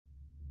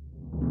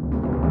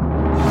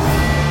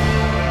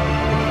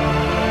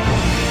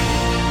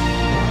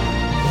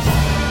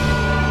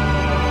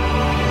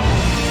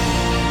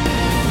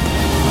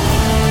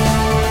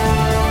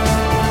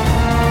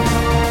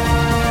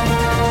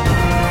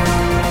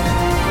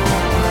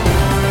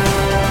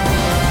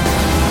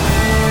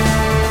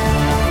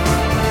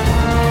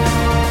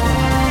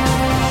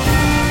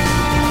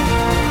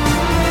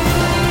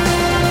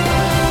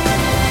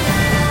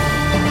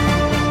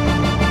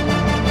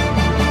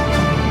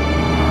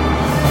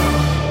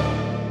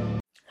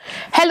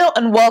Hello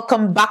and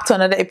welcome back to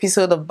another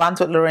episode of Bant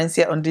with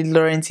Laurencia on the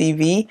Lauren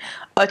TV,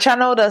 a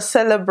channel that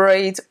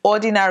celebrates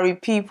ordinary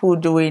people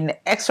doing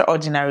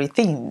extraordinary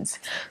things.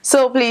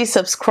 So please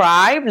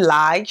subscribe,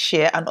 like,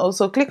 share, and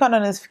also click on the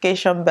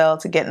notification bell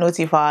to get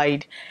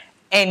notified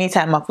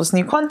anytime I post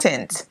new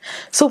content.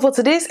 So for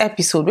today's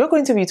episode, we're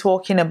going to be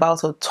talking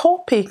about a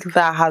topic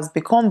that has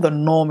become the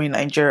norm in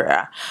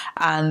Nigeria,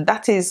 and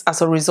that is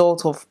as a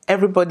result of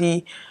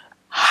everybody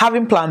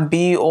having plan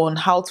B on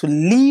how to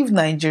leave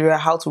Nigeria,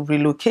 how to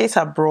relocate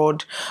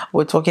abroad.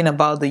 We're talking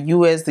about the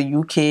US, the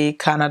UK,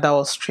 Canada,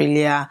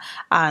 Australia,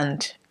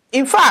 and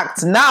in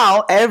fact,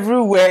 now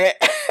everywhere,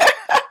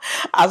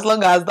 as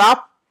long as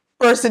that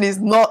person is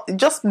not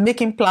just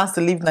making plans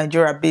to leave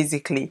Nigeria,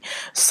 basically.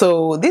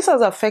 So this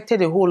has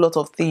affected a whole lot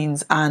of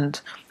things,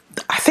 and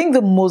I think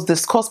the most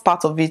discussed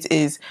part of it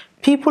is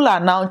people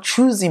are now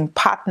choosing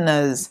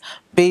partners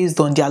based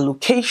on their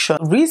location.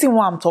 The reason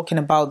why I'm talking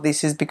about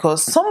this is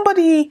because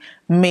somebody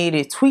made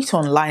a tweet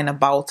online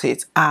about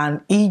it and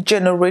it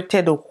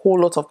generated a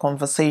whole lot of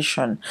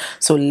conversation.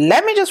 So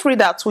let me just read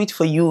that tweet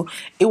for you.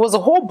 It was a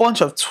whole bunch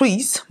of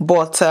tweets,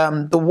 but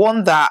the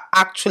one that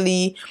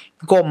actually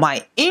got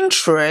my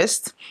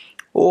interest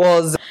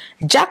was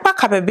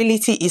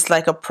Japa-Compatibility is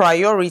like a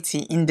priority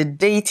in the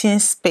dating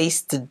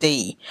space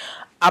today.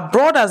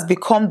 Abroad has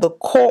become the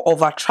core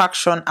of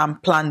attraction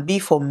and plan B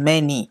for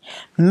many.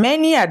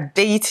 Many are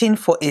dating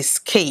for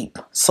escape,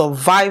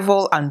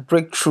 survival, and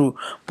breakthrough.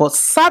 But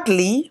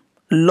sadly,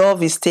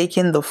 love is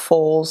taking the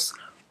false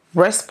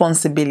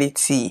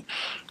responsibility.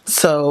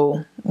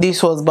 So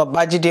this was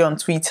Babajide on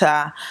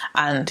Twitter,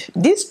 and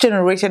this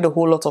generated a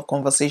whole lot of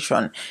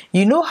conversation.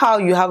 You know how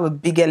you have a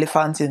big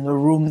elephant in the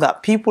room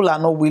that people are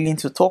not willing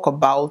to talk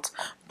about,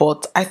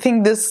 but I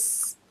think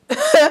this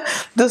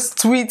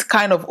tweet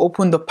kind of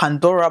opened the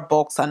Pandora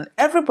box and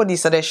everybody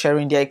started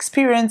sharing their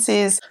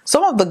experiences.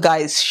 Some of the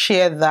guys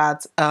shared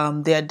that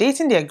they are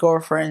dating their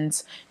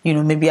girlfriends,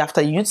 maybe after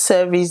youth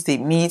service, they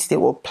meet, they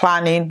were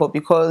planning, but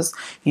because,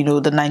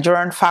 the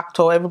Nigerian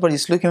factor,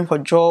 everybody's looking for a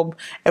job,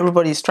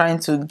 everybody's trying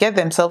to get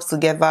themselves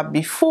together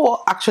before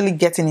actually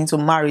getting into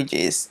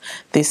marriages.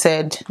 They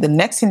said the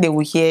next thing they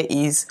will hear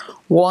is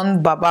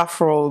one baba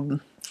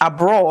from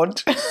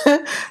abroad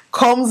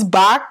comes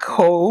back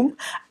home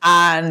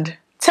and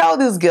tell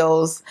these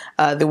girls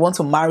they want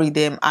to marry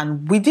them,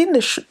 and within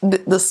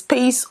the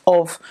space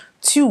of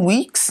 2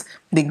 weeks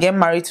they get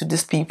married to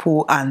these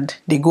people and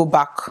they go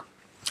back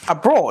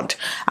abroad.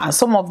 And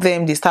some of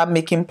them, they start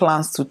making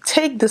plans to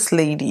take these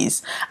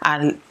ladies,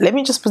 and let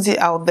me just put it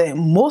out there,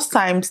 most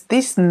times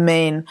these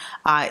men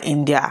are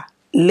in their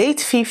late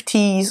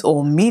 50s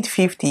or mid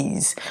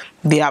 50s.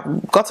 They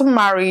have gotten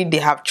married, they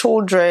have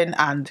children,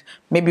 and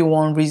maybe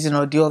one reason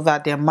or the other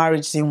their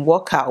marriage didn't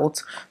work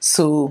out.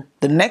 So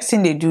the next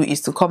thing they do is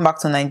to come back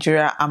to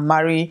Nigeria and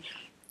marry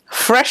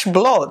fresh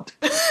blood.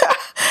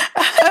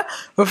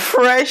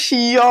 Fresh,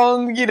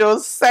 young,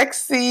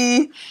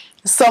 sexy,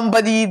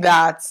 somebody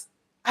that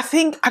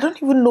I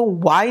don't even know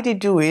why they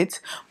do it,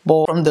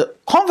 but from the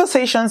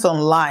conversations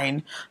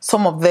online,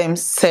 some of them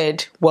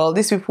said, well,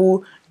 these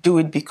people do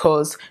it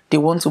because they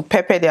want to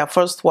pepper their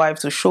first wife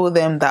to show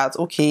them that,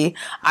 okay,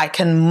 I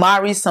can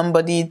marry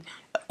somebody,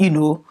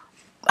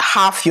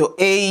 half your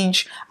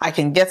age. I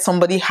can get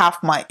somebody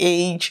half my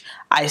age.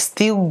 I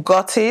still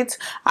got it.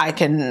 I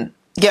can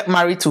get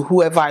married to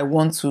whoever I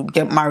want to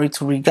get married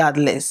to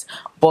regardless.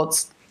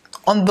 But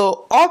on the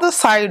other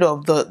side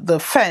of the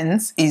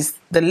fence is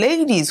the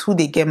ladies who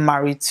they get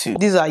married to.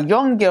 These are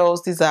young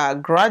girls. These are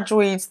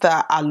graduates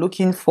that are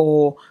looking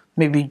for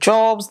maybe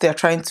jobs. They're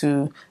trying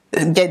to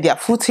get their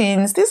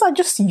footings. These are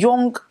just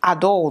young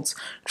adults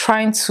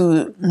trying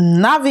to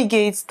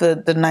navigate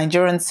the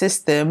Nigerian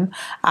system,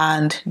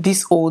 and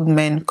these old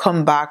men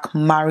come back,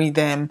 marry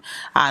them,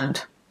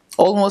 and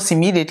almost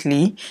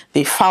immediately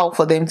they file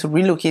for them to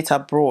relocate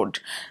abroad.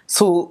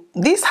 So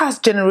this has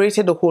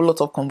generated a whole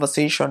lot of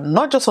conversation,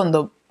 not just on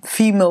the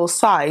female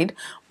side,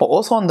 but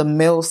also on the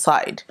male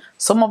side.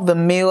 Some of the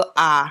male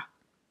are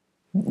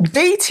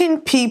dating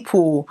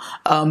people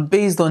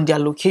based on their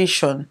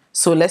location.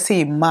 So let's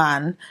say a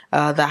man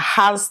that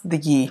has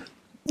the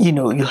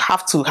you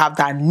have to have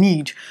that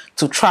need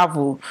to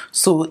travel,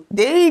 so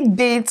they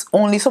date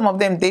only, some of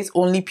them date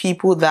only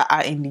people that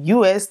are in the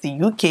US,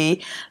 the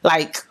UK,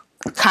 like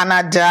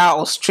Canada,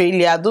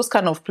 Australia, those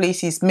kind of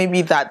places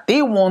maybe that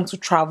they want to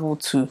travel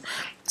to.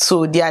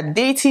 So their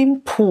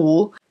dating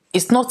pool,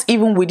 it's not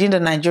even within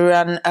the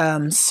Nigerian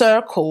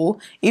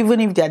circle. Even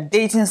if they're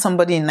dating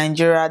somebody in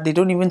Nigeria, they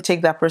don't even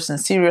take that person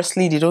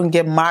seriously. They don't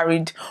get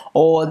married,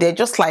 or they're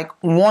just like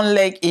one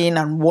leg in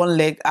and one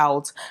leg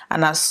out.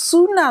 And as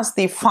soon as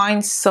they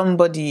find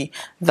somebody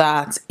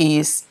that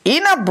is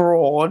in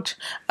abroad,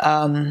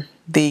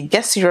 they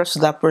get serious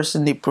with that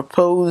person, they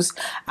propose,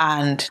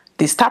 and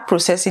they start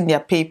processing their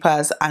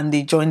papers and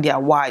they join their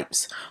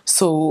wives.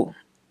 So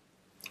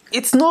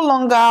it's no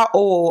longer,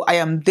 oh, I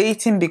am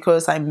dating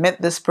because I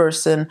met this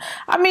person.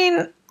 I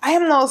mean, I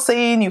am not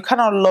saying you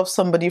cannot love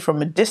somebody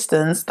from a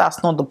distance.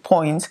 That's not the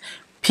point.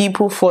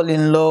 People fall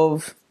in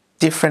love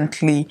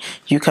differently.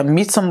 You can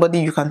meet somebody,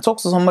 you can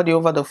talk to somebody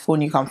over the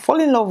phone, you can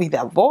fall in love with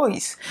their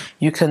voice,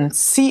 you can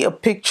see a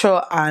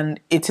picture and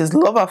it is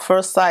love at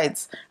first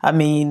sight. I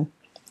mean,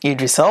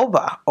 Idris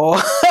Elba or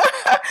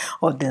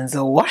or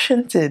Denzel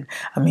Washington.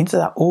 I'm into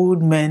that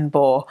old man,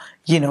 but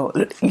you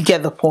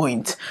get the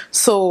point.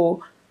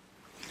 So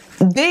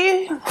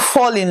they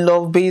fall in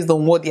love based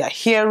on what they are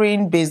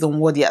hearing, based on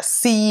what they are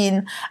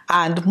seeing,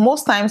 and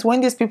most times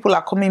when these people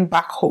are coming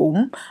back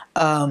home,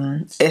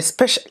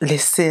 especially,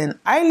 listen,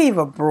 I live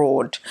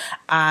abroad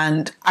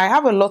and I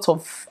know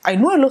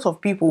a lot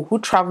of people who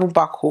travel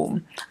back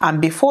home,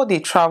 and before they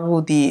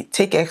travel they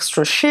take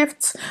extra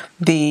shifts,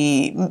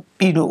 they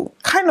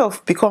kind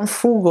of become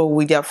frugal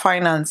with their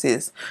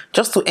finances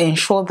just to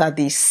ensure that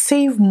they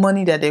save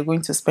money that they're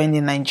going to spend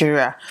in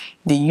Nigeria.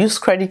 They use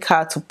credit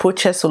card to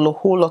purchase a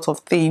whole lot of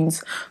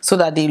things so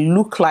that they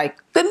look like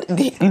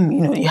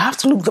you have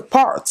to look the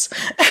parts.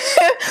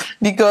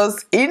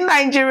 Because in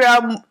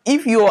Nigeria,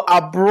 if you're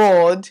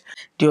abroad,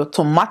 they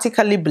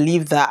automatically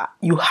believe that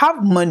you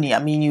have money. I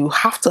mean, you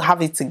have to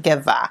have it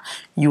together.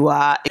 You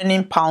are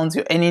earning pounds,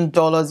 you're earning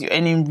dollars, you're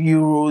earning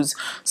euros.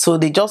 So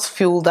they just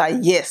feel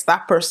that, yes,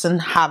 that person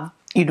have,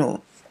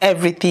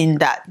 everything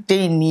that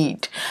they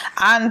need.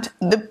 And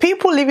the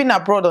people living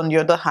abroad, on the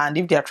other hand,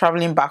 if they are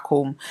traveling back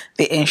home,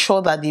 they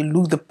ensure that they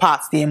look the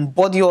parts, they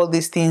embody all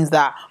these things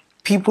that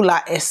people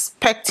are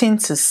expecting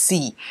to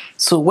see.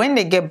 So when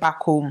they get back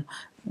home,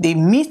 they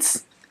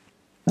meet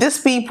these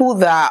people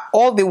that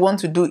all they want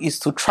to do is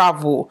to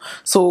travel.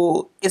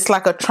 So it's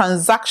like a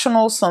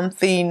transactional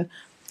something.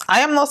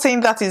 I am not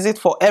saying that is it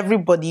for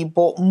everybody,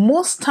 but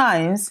most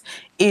times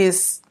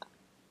is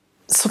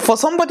for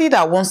somebody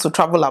that wants to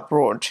travel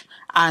abroad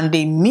and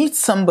they meet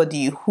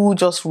somebody who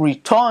just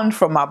returned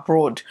from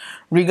abroad,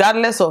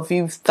 regardless of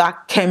if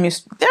that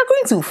chemistry, they're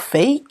going to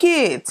fake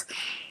it.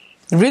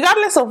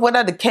 Regardless of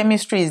whether the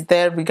chemistry is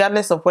there,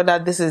 regardless of whether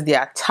this is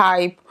their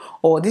type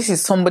or this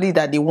is somebody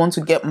that they want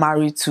to get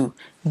married to,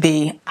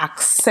 they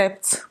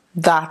accept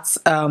that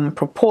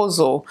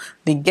proposal,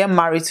 they get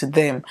married to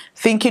them,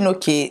 thinking,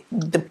 okay,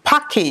 the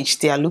package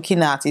they are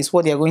looking at is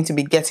what they are going to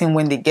be getting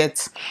when they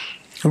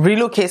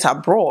relocate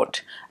abroad.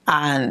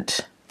 And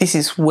this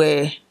is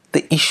where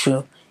the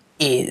issue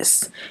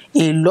is.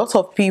 A lot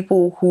of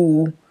people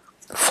who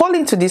fall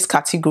into these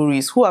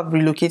categories, who have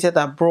relocated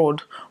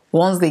abroad,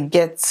 once they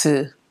get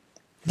to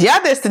their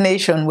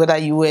destination, whether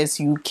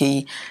US,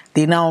 UK,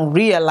 they now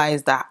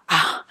realize that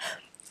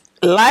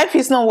life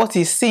is not what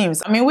it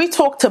seems. I mean, we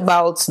talked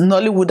about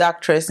Nollywood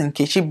actress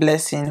Nkechi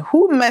Blessing,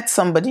 who met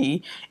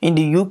somebody in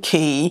the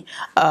UK,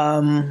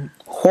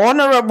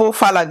 Honorable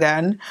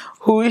Falagan,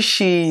 who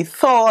she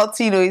thought,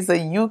 is a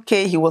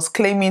UK. He was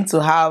claiming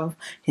to have,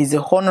 he's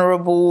a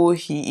honorable,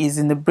 he is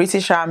in the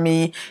British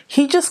Army.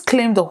 He just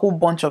claimed a whole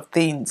bunch of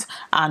things.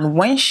 And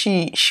when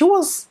she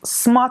was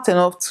smart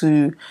enough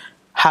to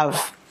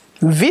have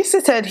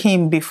visited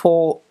him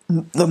before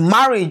the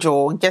marriage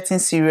or getting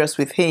serious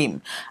with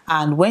him,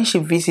 and when she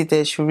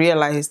visited, she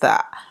realized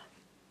that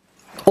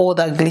all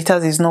that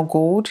glitters is not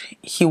gold.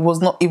 He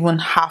was not even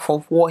half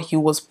of what he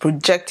was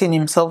projecting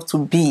himself to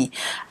be.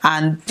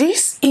 And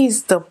this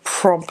is the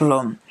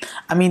problem.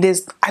 I mean,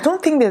 I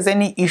don't think there's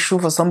any issue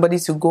for somebody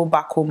to go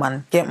back home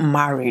and get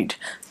married.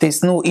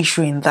 There's no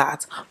issue in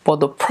that. But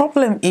the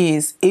problem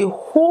is a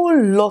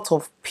whole lot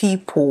of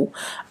people,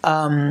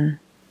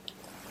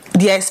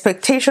 their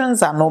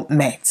expectations are not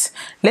met.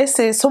 Let's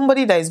say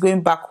somebody that is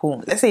going back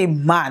home, let's say a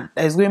man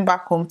that is going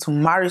back home to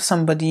marry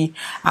somebody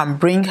and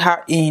bring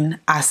her in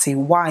as a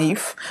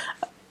wife.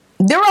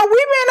 There are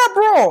women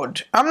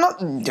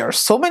abroad. There are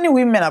so many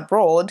women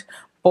abroad,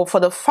 but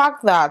for the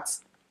fact that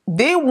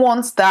they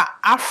want that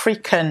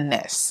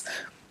Africanness.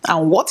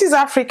 And what is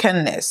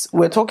Africanness?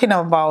 We're talking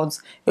about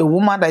a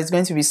woman that is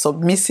going to be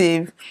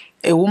submissive,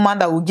 a woman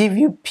that will give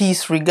you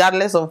peace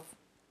regardless of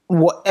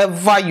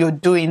whatever you're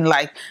doing.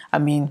 Like, I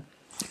mean,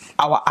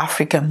 our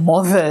African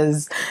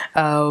mothers,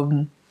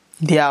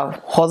 their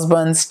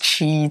husbands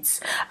cheat,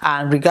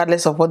 and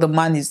regardless of what the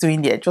man is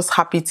doing, they're just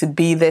happy to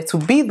be there, to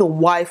be the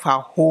wife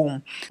at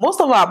home.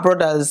 Most of our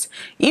brothers,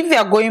 if they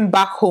are going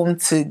back home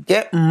to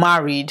get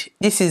married,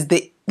 this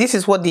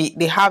is what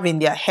they have in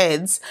their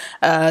heads.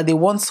 They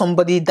want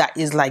somebody that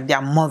is like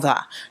their mother,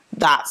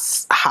 that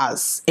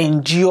has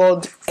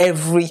endured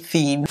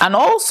everything. And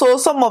also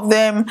some of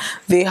them,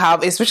 they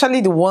have, especially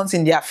the ones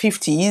in their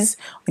 50s,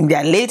 in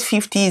their late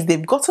 50s,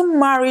 they've gotten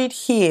married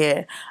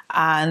here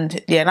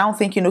and they're now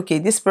thinking, okay,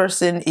 this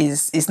person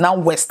is now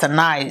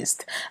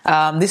westernized.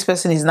 This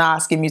person is now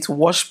asking me to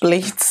wash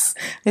plates.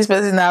 This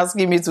person is now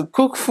asking me to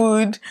cook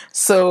food.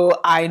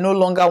 So I no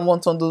longer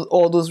want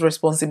all those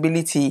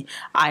responsibility.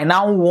 I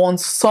now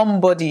want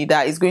somebody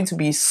that is going to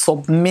be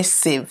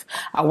submissive.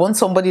 I want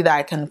somebody that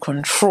I can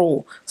control.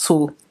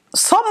 So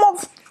some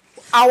of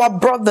our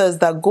brothers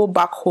that go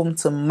back home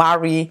to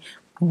marry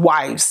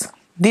wives,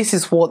 this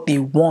is what they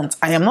want.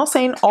 I am not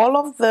saying all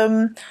of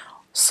them.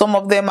 Some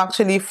of them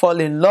actually fall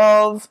in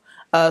love.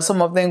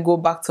 Some of them go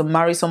back to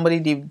marry somebody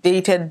they've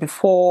dated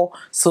before.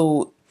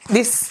 So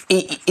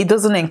it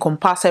doesn't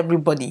encompass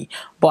everybody,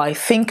 but I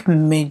think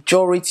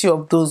majority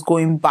of those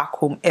going back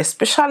home,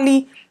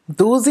 especially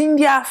those in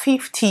their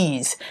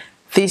 50s,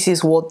 this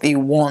is what they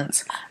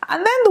want.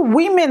 And then the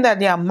women that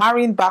they are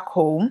marrying back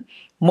home,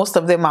 most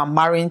of them are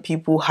marrying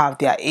people who have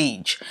their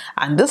age,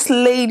 and these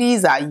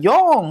ladies are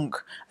young,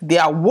 they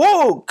are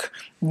woke,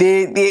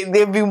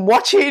 they've been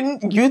watching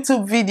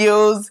YouTube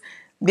videos,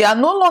 they are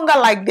no longer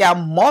like their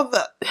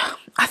mother.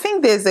 I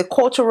think there's a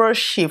cultural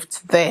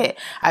shift there.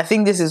 I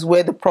think this is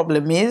where the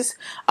problem is.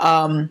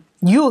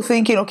 You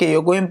thinking, okay,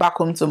 you're going back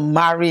home to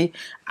marry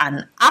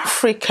an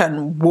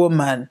African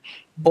woman,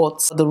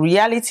 but the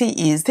reality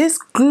is this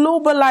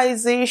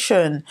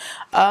globalization.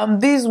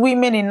 These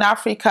women in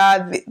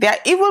Africa, they are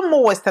even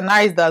more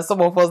westernized than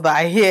some of us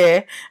that are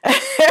here.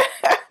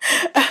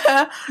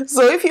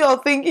 So if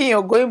you're thinking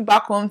you're going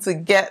back home to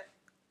get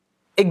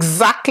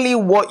exactly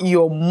what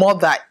your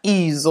mother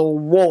is or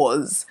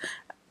was,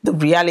 the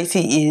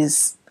reality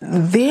is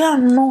they are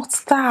not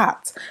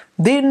that.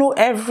 They know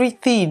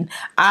everything,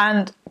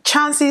 and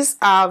chances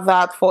are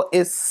that for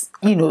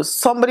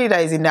somebody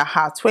that is in her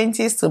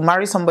 20s to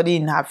marry somebody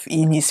in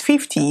his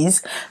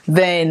 50s,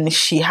 then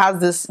she has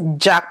this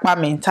Japa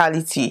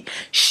mentality.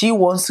 She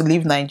wants to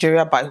leave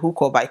Nigeria by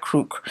hook or by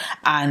crook,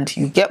 and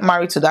you get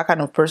married to that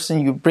kind of person,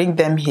 you bring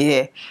them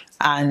here,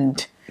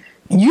 and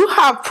you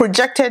have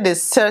projected a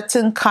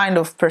certain kind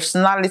of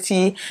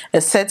personality,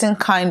 a certain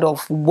kind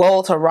of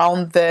wealth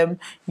around them.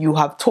 You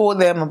have told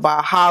them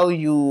about how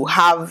you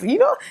have,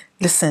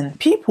 listen,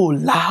 people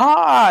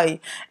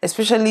lie,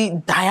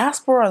 especially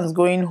diasporans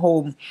going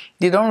home.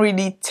 They don't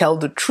really tell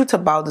the truth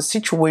about the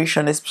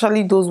situation,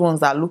 especially those ones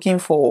that are looking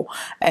for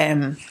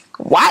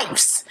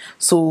wives.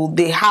 So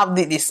they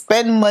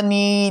spend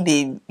money,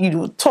 they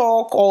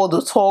talk all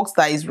the talks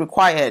that is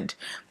required.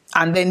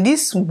 And then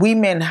these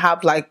women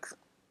have like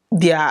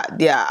their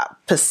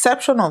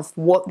perception of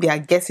what they are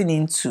getting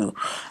into,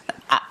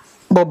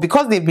 but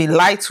because they've been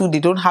lied to, they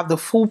don't have the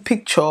full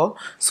picture.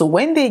 So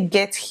when they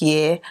get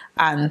here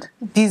and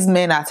these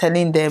men are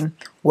telling them,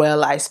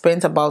 well, I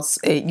spent about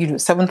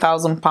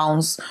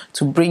 £7,000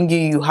 to bring you,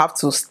 you have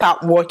to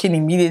start working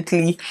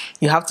immediately,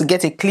 you have to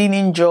get a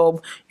cleaning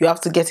job, you have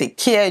to get a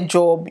care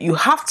job, you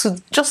have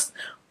to just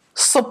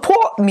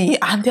support me,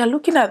 and they're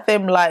looking at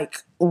them like,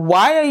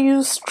 why are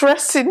you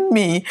stressing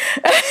me?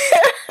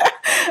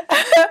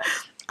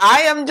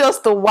 I am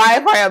just a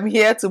wife. I am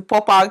here to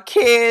pop out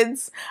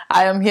kids.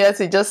 I am here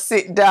to just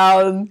sit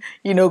down,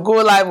 go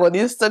live on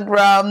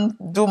Instagram,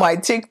 do my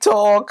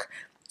TikTok.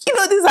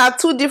 These are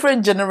two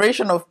different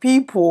generation of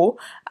people,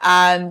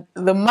 and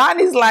the man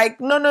is like,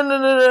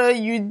 no,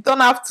 you don't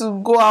have to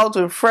go out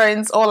with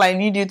friends. All I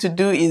need you to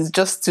do is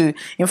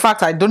in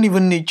fact, I don't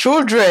even need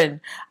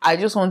children. I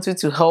just want you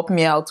to help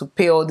me out to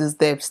pay all these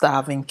debts that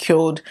I've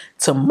incurred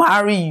to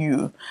marry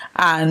you.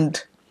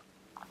 And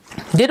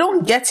they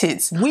don't get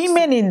it.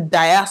 Women in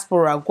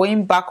diaspora are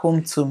going back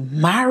home to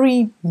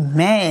marry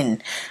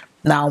men.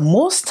 Now,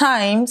 most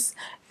times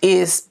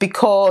is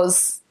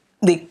because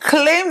they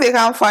claim they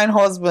can't find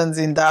husbands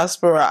in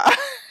diaspora.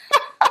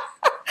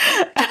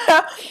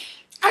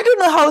 I don't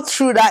know how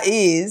true that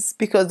is,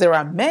 because there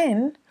are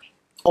men,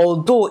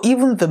 although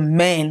even the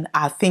men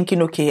are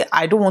thinking, okay,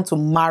 I don't want to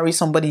marry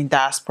somebody in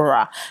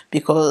diaspora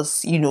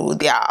because,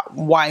 they are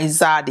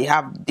wiser,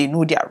 they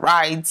know their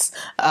rights.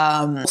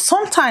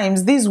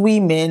 Sometimes these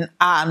women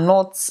are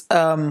not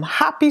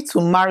happy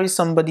to marry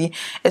somebody,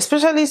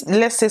 especially,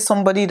 let's say,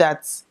 somebody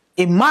that's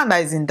a man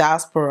that is in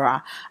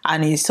diaspora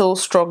and is still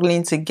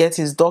struggling to get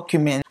his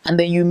documents. And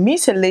then you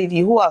meet a lady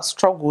who has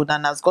struggled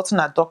and has gotten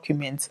her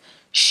documents.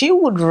 She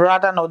would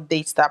rather not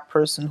date that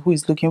person who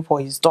is looking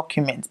for his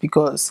documents,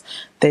 because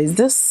there's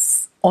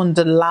this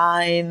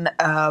underlying,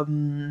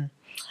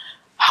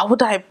 how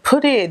would I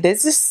put it?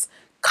 There's this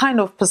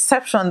kind of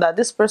perception that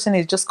this person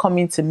is just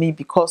coming to me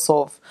because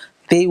of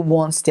they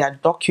want their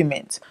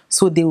documents.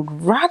 So they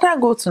would rather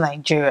go to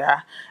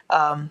Nigeria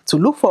to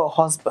look for a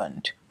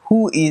husband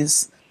who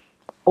is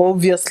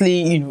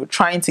obviously,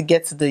 trying to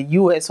get to the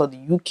US or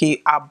the UK,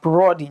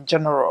 abroad in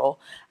general,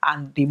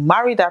 and they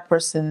marry that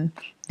person.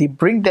 They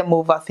bring them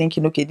over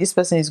thinking, okay, this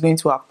person is going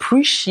to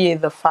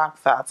appreciate the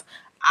fact that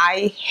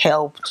I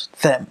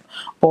helped them.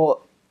 But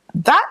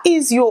that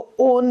is your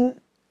own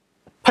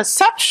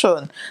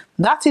perception.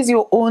 That is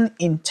your own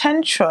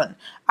intention.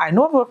 I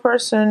know of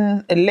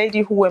a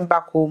lady who went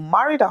back home,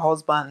 married her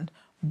husband,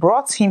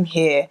 brought him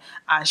here,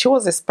 and she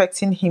was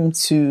expecting him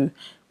to,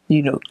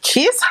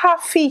 kiss her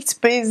feet,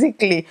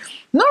 basically.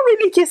 Not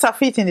really kiss her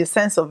feet in the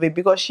sense of it,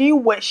 because she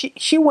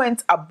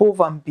went above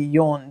and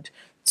beyond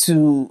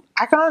to,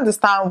 I can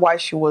understand why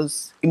she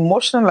was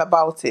emotional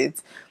about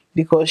it,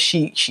 because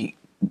she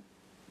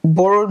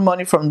borrowed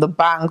money from the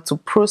bank to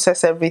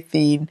process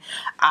everything.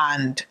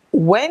 And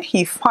when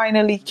he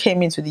finally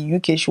came into the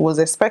UK, she was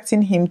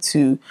expecting him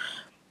to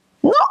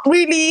not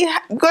really,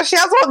 because she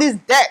has all this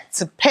debt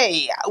to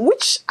pay,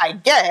 which I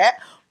get,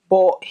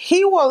 but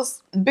he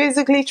was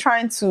basically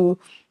trying to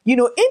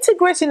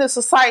integrate in the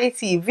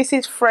society,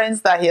 visit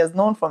friends that he has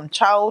known from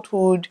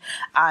childhood.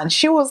 And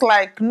she was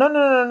like, no, no,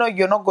 no, no,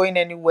 you're not going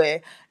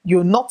anywhere.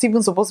 You're not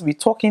even supposed to be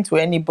talking to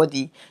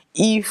anybody.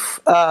 If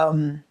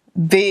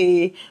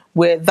they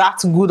were that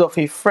good of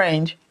a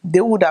friend,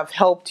 they would have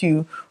helped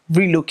you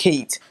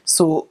relocate.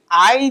 So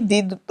I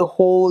did the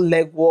whole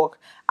legwork.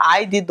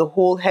 I did the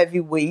whole heavy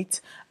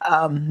weight.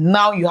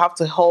 Now you have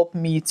to help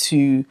me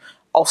to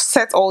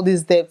offset all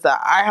these debts that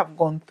I have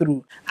gone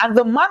through. And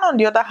the man, on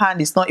the other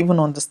hand, is not even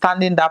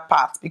understanding that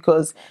part,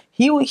 because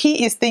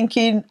he is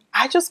thinking,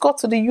 I just got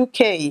to the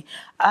UK.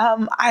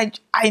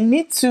 I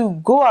need to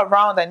go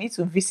around. I need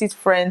to visit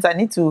friends. I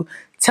need to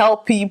tell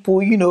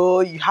people,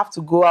 you have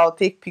to go out,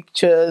 take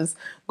pictures,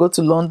 go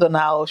to London.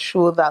 I'll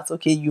show that,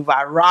 okay, you've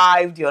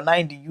arrived, you're now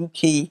in the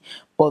UK.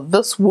 But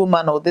this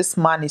woman or this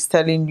man is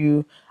telling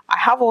you, I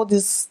have all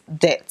these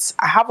debts.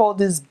 I have all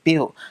this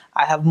bill.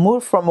 I have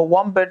moved from a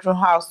 1-bedroom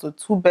house to a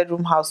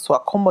 2-bedroom house to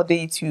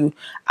accommodate you,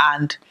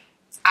 and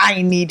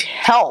I need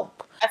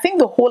help. I think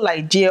the whole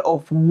idea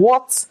of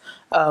what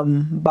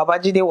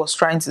Babajide was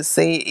trying to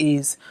say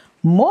is,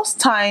 most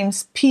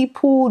times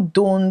people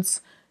don't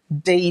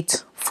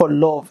date for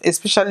love,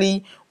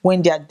 especially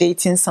when they are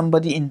dating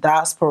somebody in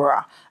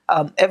diaspora.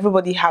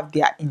 Everybody have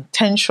their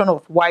intention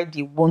of why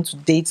they want to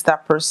date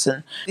that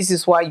person. This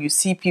is why you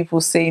see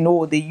people saying,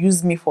 oh, they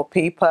use me for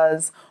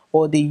papers,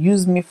 or they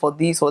use me for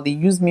this, or they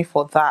use me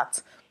for that.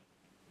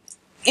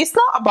 It's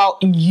not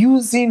about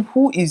using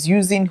who is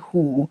using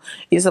who.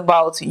 It's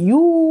about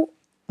you,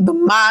 the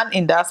man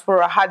in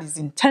diaspora, had his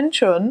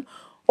intention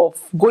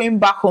of going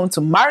back home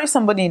to marry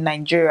somebody in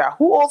Nigeria,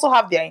 who also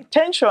have their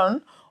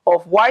intention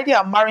of why they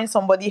are marrying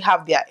somebody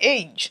have their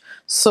age.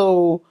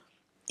 So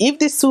if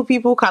these two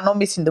people cannot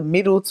meet in the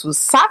middle to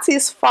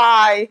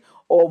satisfy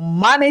or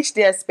manage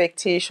their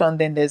expectation,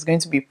 then there's going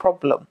to be a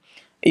problem.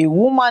 A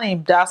woman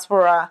in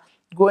diaspora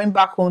going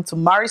back home to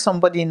marry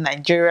somebody in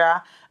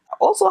Nigeria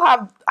also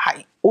have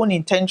her own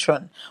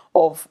intention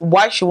of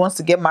why she wants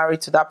to get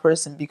married to that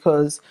person,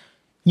 because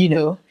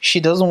she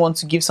doesn't want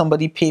to give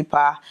somebody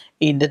paper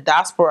in the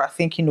diaspora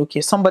thinking,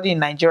 okay, somebody in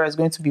Nigeria is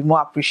going to be more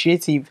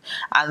appreciative.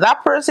 And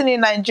that person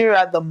in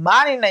Nigeria, the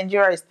man in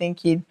Nigeria, is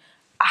thinking,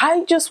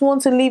 I just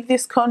want to leave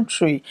this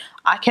country.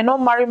 I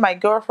cannot marry my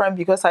girlfriend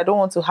because I don't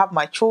want to have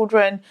my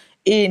children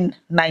in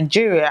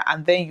Nigeria.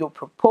 And then you're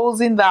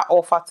proposing that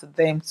offer to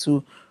them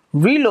to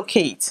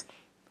relocate.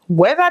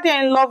 Whether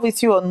they're in love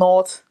with you or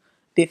not,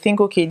 they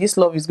think, okay, this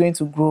love is going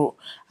to grow.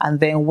 And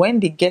then when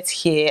they get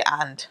here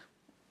and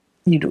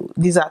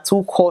these are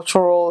too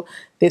cultural,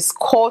 there's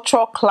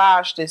cultural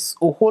clash, there's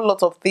a whole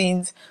lot of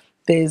things,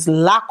 there's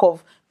lack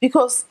of,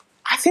 because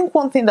I think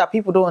one thing that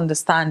people don't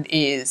understand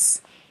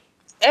is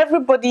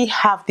everybody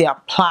have their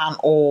plan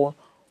or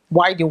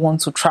why they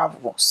want to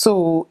travel.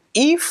 So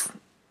if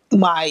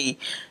my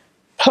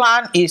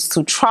plan is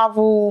to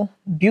travel,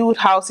 build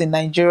house in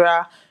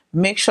Nigeria,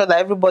 make sure that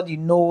everybody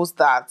knows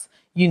that,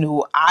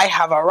 I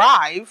have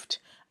arrived,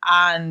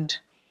 and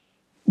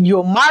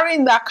you're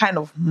marrying that kind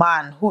of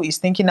man who is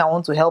thinking, I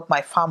want to help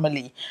my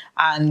family.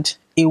 And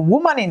a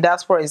woman in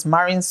diaspora is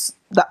marrying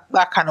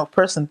that kind of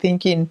person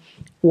thinking,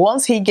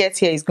 once he gets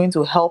here, he's going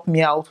to help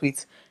me out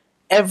with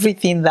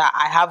everything that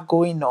I have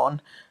going on.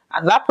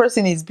 And that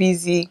person is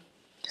busy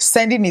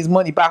sending his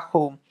money back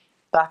home.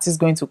 That is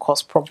going to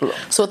cause problems.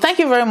 So thank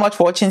you very much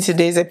for watching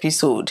today's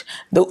episode.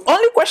 The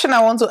only question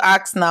I want to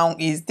ask now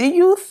is, do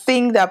you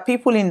think that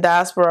people in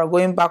diaspora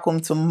going back home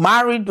to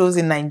marry those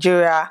in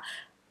Nigeria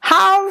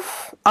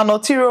have an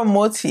ulterior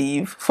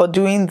motive for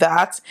doing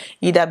that,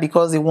 either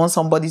because they want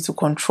somebody to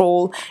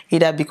control,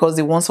 either because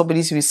they want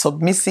somebody to be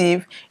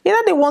submissive, either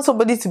they want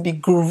somebody to be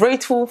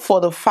grateful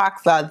for the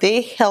fact that they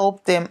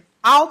helped them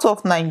out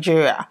of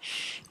Nigeria?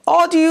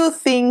 Or do you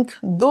think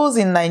those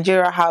in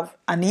Nigeria have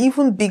an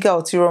even bigger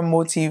ulterior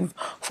motive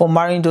for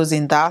marrying those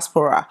in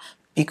diaspora,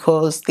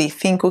 because they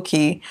think,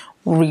 okay,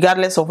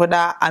 regardless of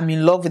whether I'm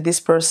in love with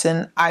this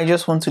person, I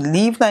just want to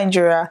leave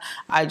Nigeria,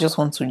 I just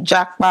want to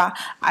japa,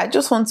 I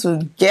just want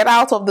to get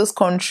out of this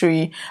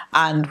country,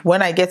 and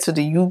when I get to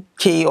the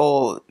UK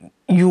or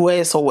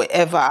US or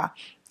wherever,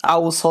 I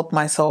will sort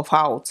myself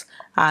out.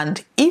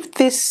 And if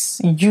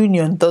this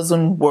union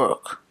doesn't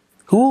work,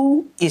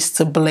 who is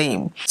to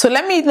blame? So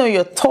let me know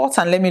your thoughts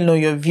and let me know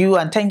your view,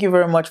 and thank you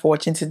very much for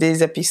watching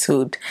today's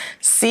episode.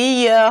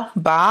 See ya.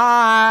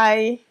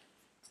 Bye.